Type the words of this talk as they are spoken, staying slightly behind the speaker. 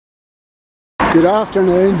Good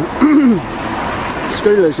afternoon.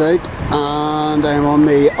 School is out and I'm on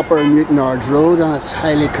the Upper Newtownards Road and it's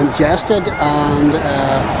highly congested, and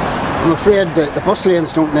I'm afraid that the bus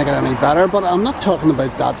lanes don't make it any better, but I'm not talking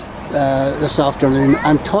about that this afternoon.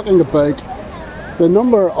 I'm talking about the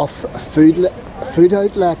number of food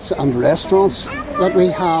outlets and restaurants that we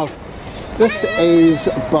have. This is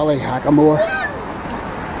Ballyhackamore.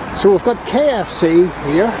 So we've got KFC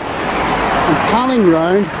here. I'm panning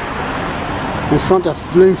round in front of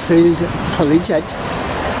Bloomfield Collegiate.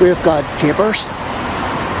 We've got Capers,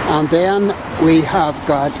 and then we have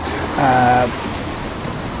got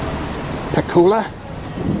Piccola,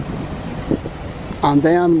 and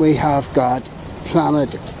then we have got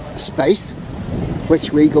Planet Spice,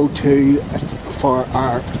 which we go to for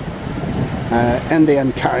our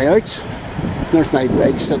Indian carryouts. There's my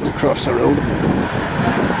bike sitting across the road.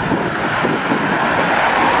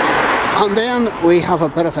 And then we have a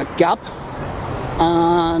bit of a gap,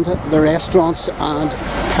 and the restaurants and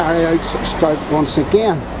carryouts start once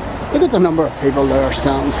again. Look at the number of people that are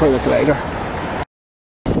standing for the glider.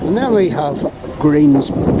 And then we have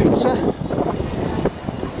Green's Pizza.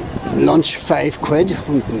 Lunch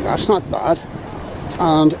 £5, that's not bad.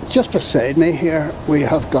 And just beside me here we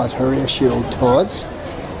have got Horatio Todd's.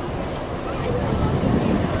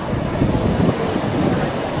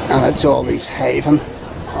 And it's always haven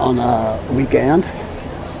on a weekend.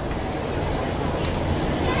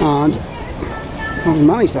 And well, we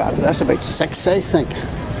managed that. That's about 6, I think.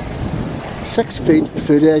 6 food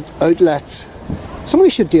outlets. Somebody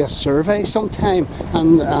should do a survey sometime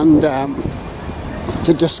and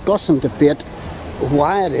to discuss and debate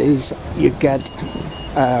why it is you get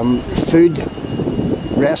food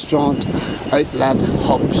restaurant outlet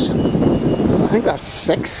hubs. I think that's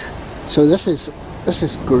 6. So this is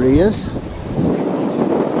Grey's.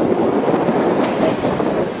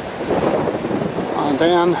 And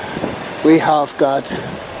then we have got,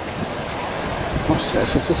 what's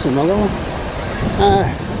this? Is this another one?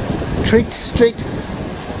 Treat Street.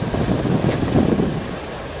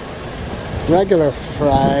 Regular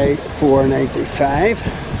fry $4.95.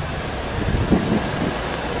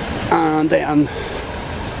 And then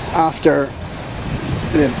after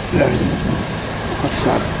the what's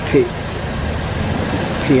that?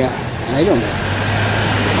 I don't know.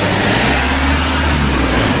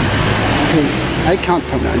 I can't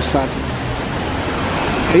pronounce that.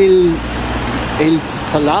 Il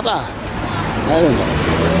Palata. I don't know.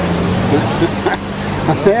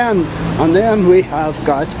 and then we have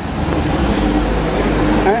got,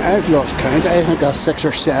 I've lost count, I think that's 6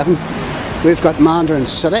 or 7. We've got Mandarin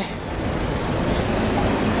City.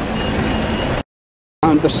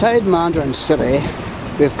 And beside Mandarin City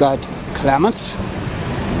we've got Clements.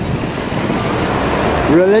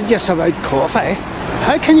 Religious about coffee.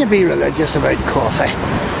 How can you be religious about coffee?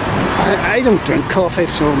 I don't drink coffee,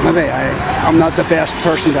 so maybe I'm not the best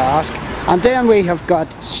person to ask. And then we have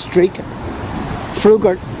got Street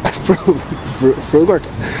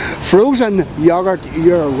Frozen Yogurt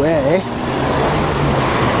Your Way.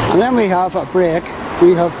 And then we have a break.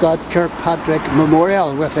 We have got Kirkpatrick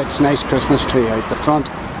Memorial with its nice Christmas tree out the front.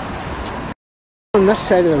 On this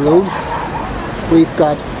side of the road we've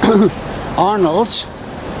got Arnold's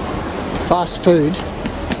fast food.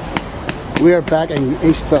 We're back in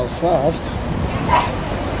East Belfast,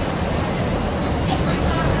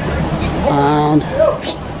 and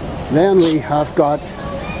then we have got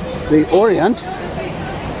the Orient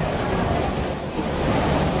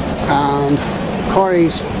and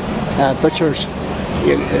Corey's Butchers.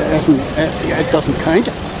 It doesn't count,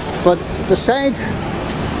 but beside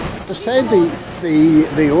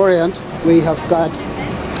the Orient we have got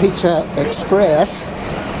Pizza Express.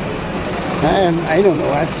 I don't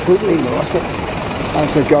know, I've totally lost it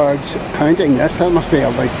as regards counting this. That must be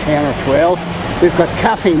about 10 or 12. We've got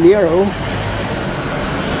Cafe Nero,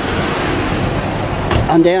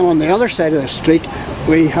 and then on the other side of the street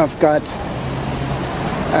we have got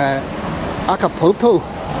Acapulco,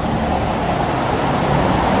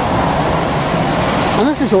 and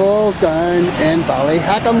this is all down in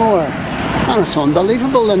Ballyhackamore. And it's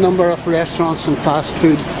unbelievable the number of restaurants and fast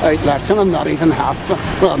food outlets, and I'm not even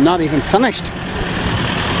I'm not even finished.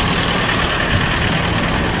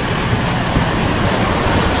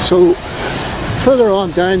 So further on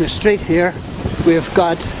down the street here we've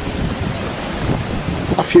got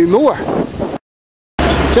a few more.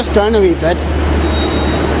 Just down a wee bit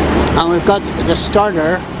and we've got the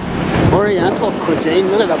starter Oriental Cuisine.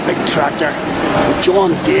 Look at that big tractor.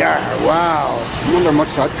 John Deere. Wow. I wonder how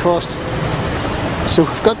much that cost. So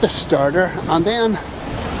we've got the starter, and then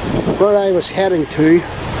where I was heading to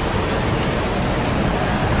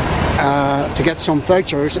to get some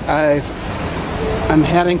vouchers. I'm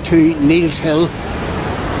heading to Neil's Hill.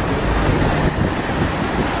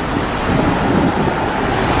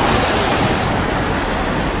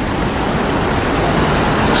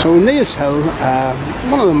 So Neil's Hill,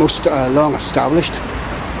 one of the most long established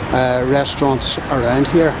restaurants around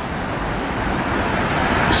here.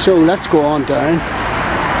 So let's go on down.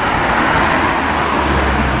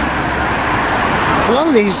 A lot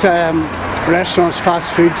of these restaurants, fast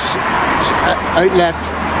foods outlets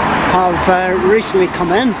have recently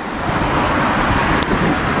come in.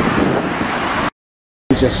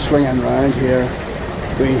 Just swinging around here,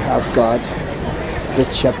 we have got the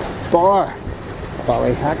Chip Bar,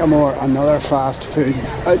 Ballyhackamore, another fast food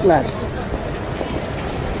outlet.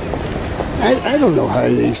 I don't know how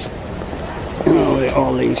these, you know,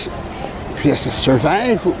 all these places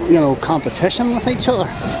survive, you know, competition with each other.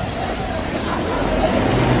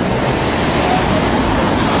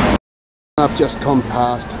 I've just come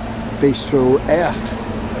past Bistro Est,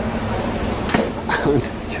 and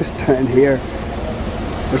just down here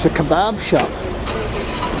there's a kebab shop,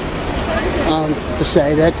 and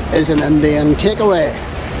beside it is an Indian takeaway.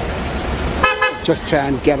 Just try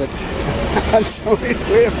and get it, and somebody's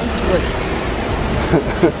waving to it.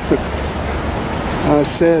 It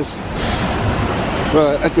says,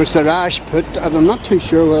 well, it was the Rash Put, and I'm not too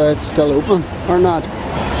sure whether it's still open or not.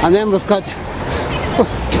 And then we've got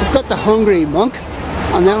the Hungry Monk,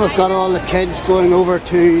 and then we've got all the kids going over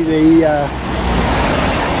to the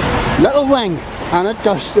Little Wing, and it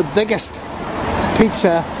does the biggest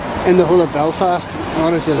pizza in the whole of Belfast.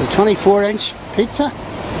 What is it, a 24-inch pizza?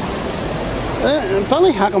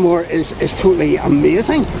 Ballyhackamore is totally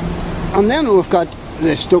amazing. And then we've got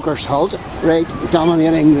the Stoker's Halt right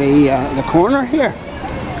dominating the corner here.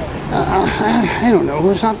 I don't know,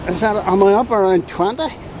 is that am I up around 20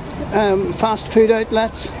 fast food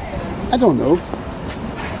outlets? I don't know.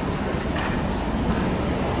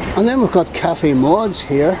 And then we've got Cafe Mods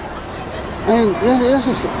here. And is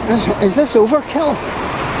this overkill?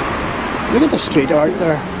 Look at the street art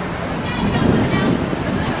there.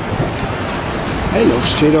 I love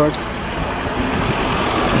street art.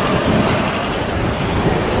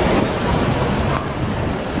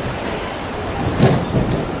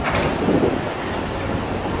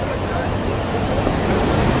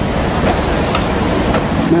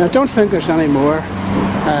 Now, I don't think there's any more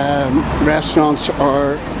restaurants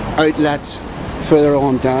or outlets further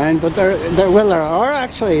on down, but there are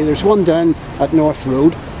actually. There's one down at North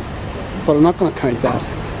Road, but I'm not going to count that.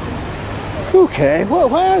 Okay, well,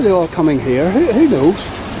 why are they all coming here? Who knows?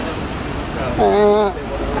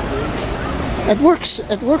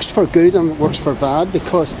 It works for good and it works for bad,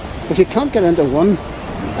 because if you can't get into one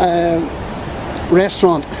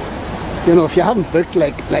restaurant, you know, if you haven't booked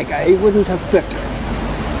like I wouldn't have booked.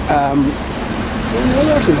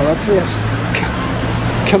 There's another place.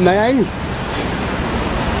 Kamal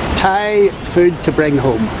Thai food to bring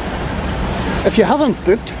home. If you haven't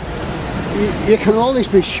booked, you can always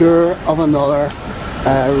be sure of another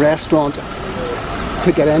restaurant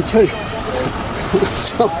to get into.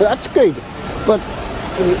 So that's good. But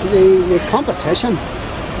the competition,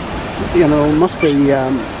 you know, must be,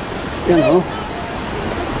 you know,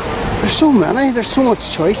 there's so many, there's so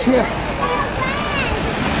much choice here.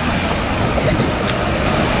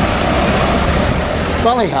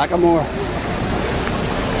 Ballyhackamore,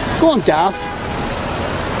 going daft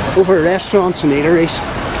over restaurants and eateries,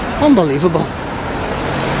 unbelievable.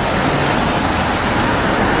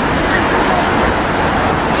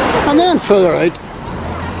 And then further out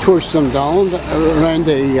towards Dundonald, around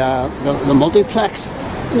the multiplex,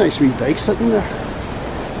 nice wee bike sitting there.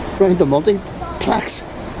 Around the multiplex,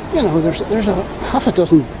 you know, there's a half a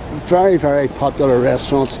dozen very, very popular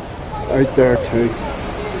restaurants out there too.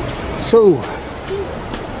 So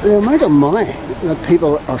the amount of money that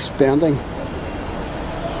people are spending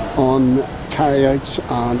on carryouts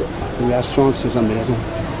and restaurants is amazing.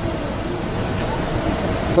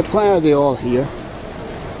 But why are they all here?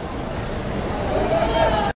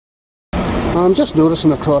 I'm just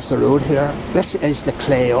noticing across the road here, this is the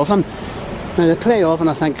Clay Oven. Now the Clay Oven,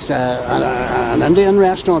 I think, is an Indian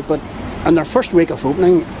restaurant, but in their first week of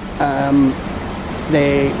opening,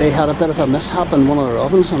 they had a bit of a mishap in one of their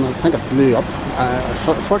ovens, and I think it blew up.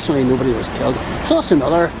 Fortunately, nobody was killed. So that's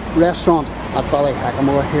another restaurant at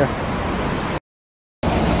Ballyhackamore here.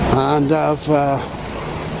 And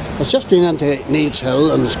I've just been into Neil's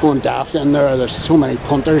Hill, and it's going daft in there. There's so many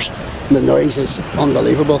punters, and the noise is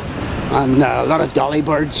unbelievable. And a lot of dolly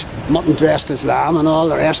birds, mutton dressed as lamb and all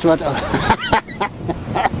the rest of it.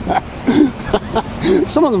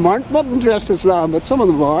 Some of them aren't mutton dressed as lamb, but some of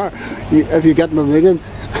them are, if you get my meaning.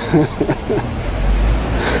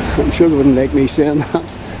 I'm sure they wouldn't like me saying that.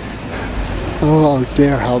 Oh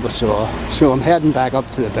dear, help us all. So I'm heading back up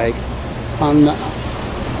to the bike, and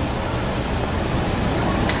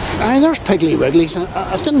there's Piggly Wiggly's.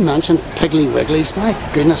 I didn't mention Piggly Wiggly's. My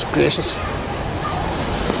goodness gracious,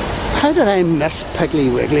 how did I miss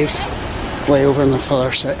Piggly Wiggly's way over on the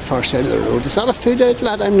far side of the road? Is that a food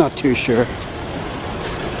outlet? I'm not too sure.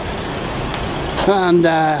 And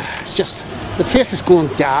it's just, the place is going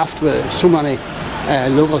daft with so many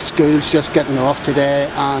local schools just getting off today,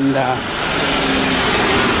 and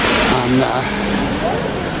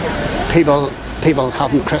people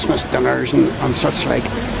having Christmas dinners and such like,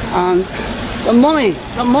 and the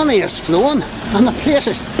money is flowing and the place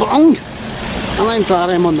is bound, and I'm glad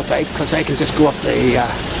I'm on the bike because I can just go up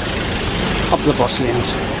the bus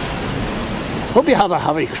lanes. Hope you have a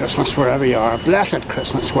happy Christmas wherever you are, blessed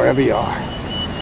Christmas wherever you are.